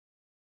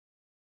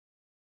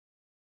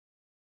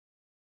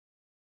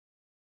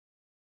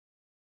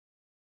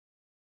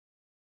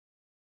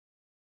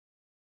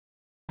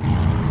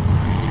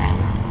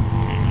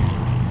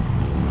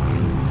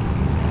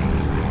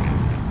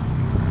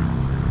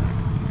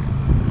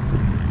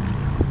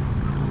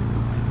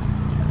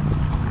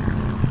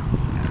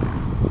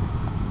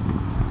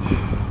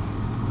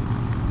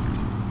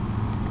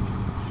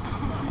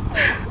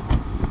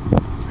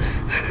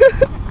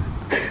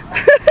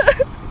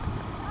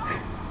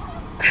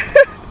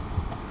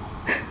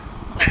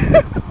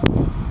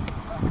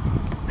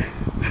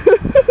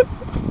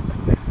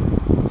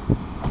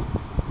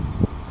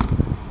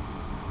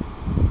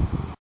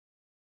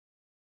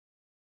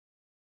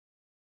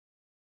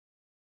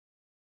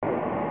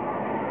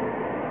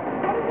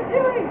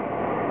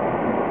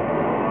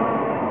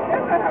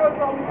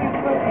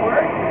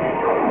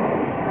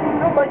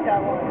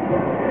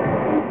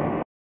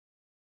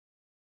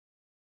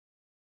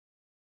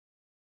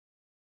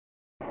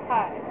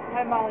Hi,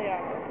 I'm Molly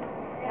Arnold,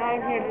 and I'm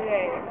here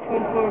today to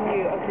inform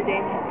you of the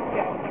dangers of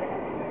scavenger.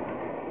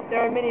 There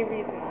are many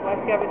reasons why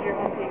scavenger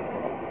hunting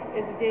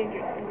is a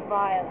dangerous and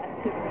vile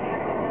activity.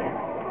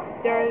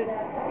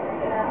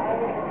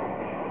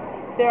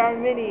 There are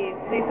many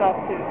police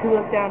officers who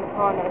look down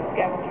upon us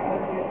scavenger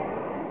hunters.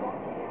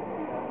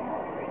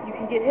 You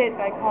can get hit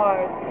by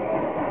cars,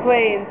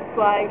 planes,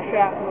 flying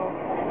shrapnel.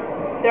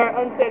 There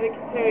are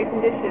unsanitary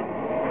conditions,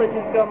 such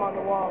as gum on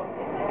the walls,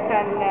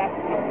 kind of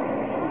nasty.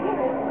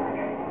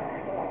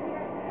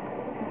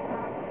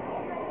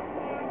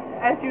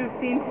 As you have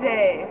seen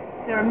today,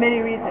 there are many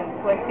reasons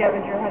why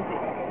scavenger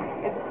hunting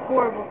is a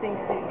horrible thing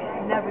to do. You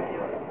should never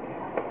do it.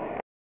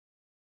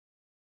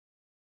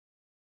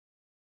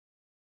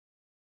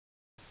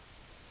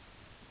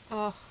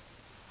 Ugh,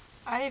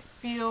 I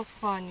feel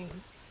funny.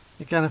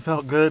 It kind of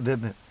felt good,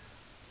 didn't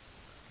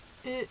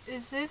it?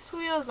 Is this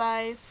real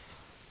life?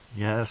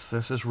 Yes,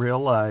 this is real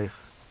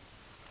life.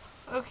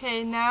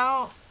 Okay,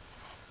 now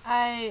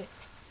I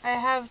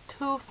have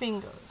 2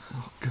 fingers.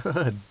 Oh,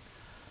 good.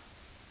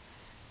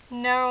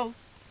 Now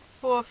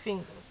 4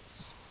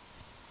 fingers.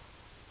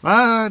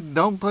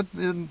 Don't put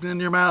it in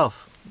your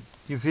mouth.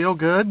 You feel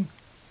good?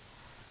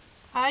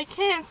 I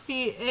can't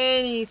see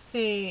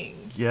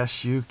anything.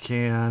 Yes, you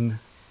can.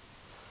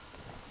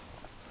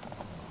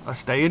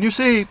 Stay in your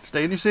seat.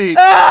 Stay in your seat.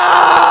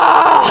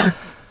 Ah!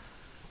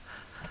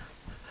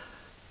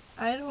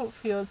 I don't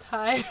feel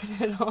tired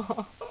at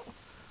all.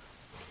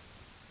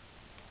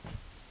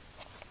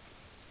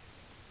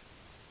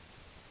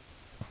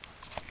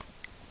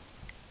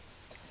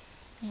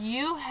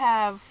 You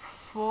have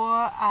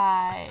 4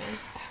 eyes.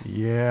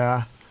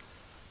 Yeah.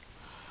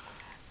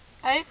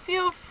 I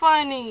feel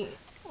funny.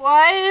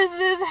 Why is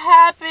this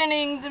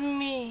happening to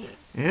me?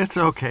 It's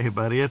okay,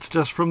 buddy. It's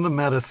just from the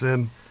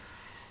medicine.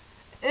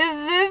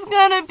 Is this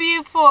gonna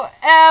be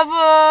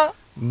forever?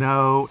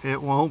 No,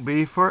 it won't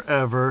be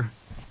forever.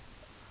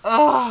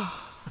 Ugh.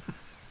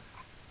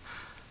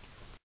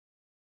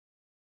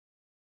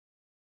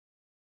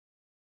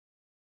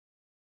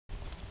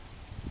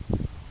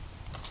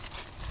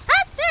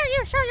 How dare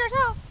you show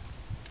yourself?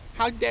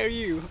 How dare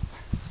you?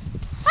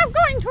 I'm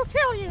going to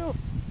kill you.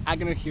 I'm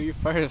gonna kill you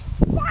first.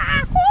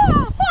 Wah, wah,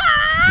 wah,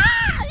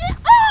 ah!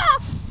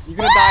 You're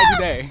gonna die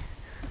today.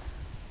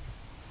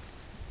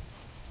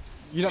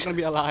 You're not gonna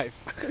be alive.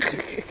 Oh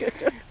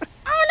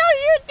no,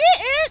 you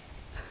didn't.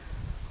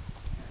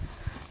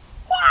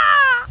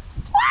 Wah,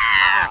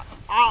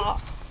 wah.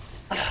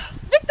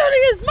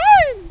 Victory is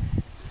mine.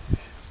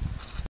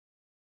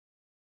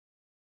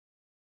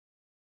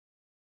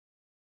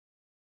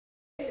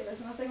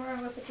 There's nothing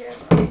wrong with the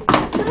camera.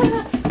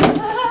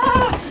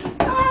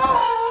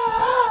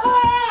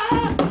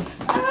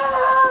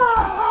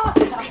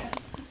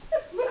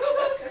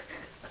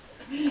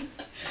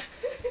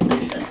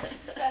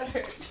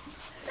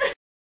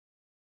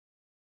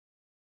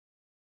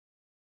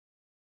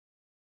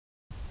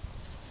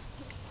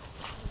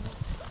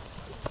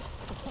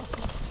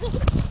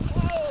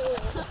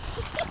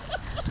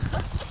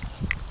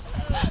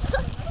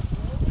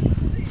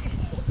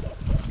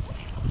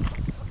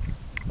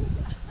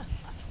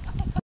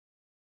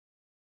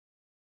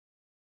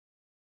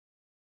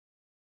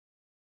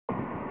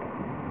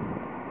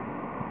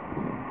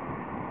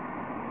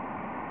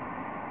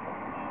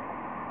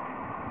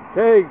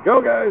 Okay,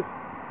 go guys.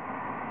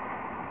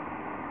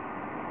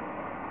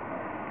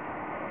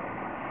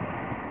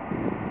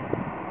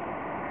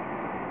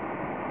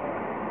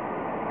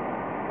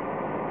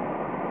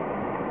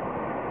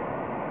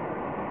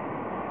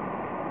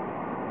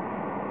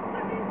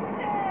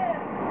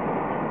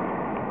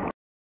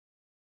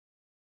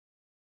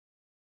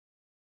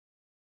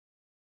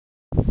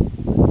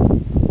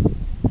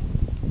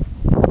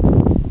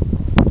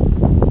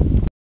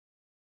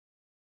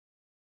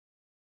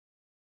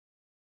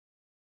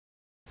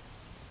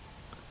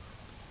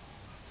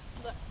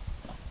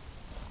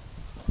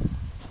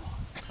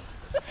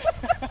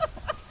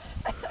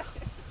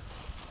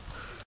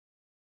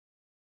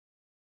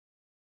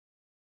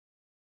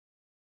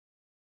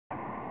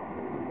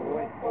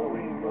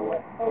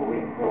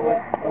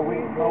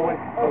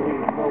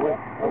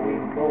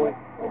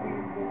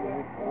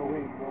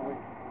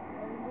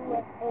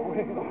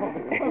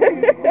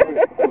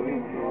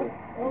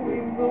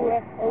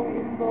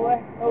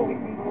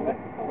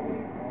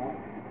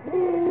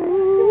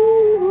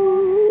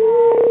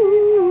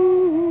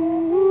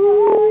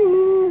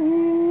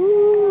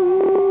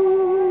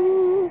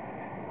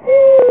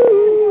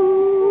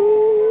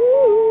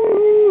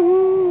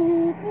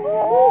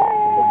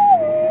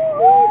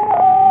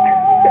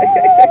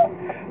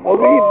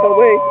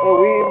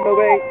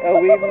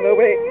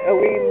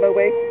 away my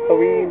way,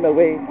 away my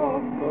way,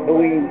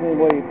 away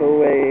my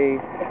way,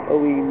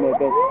 away my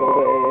best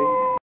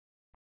away.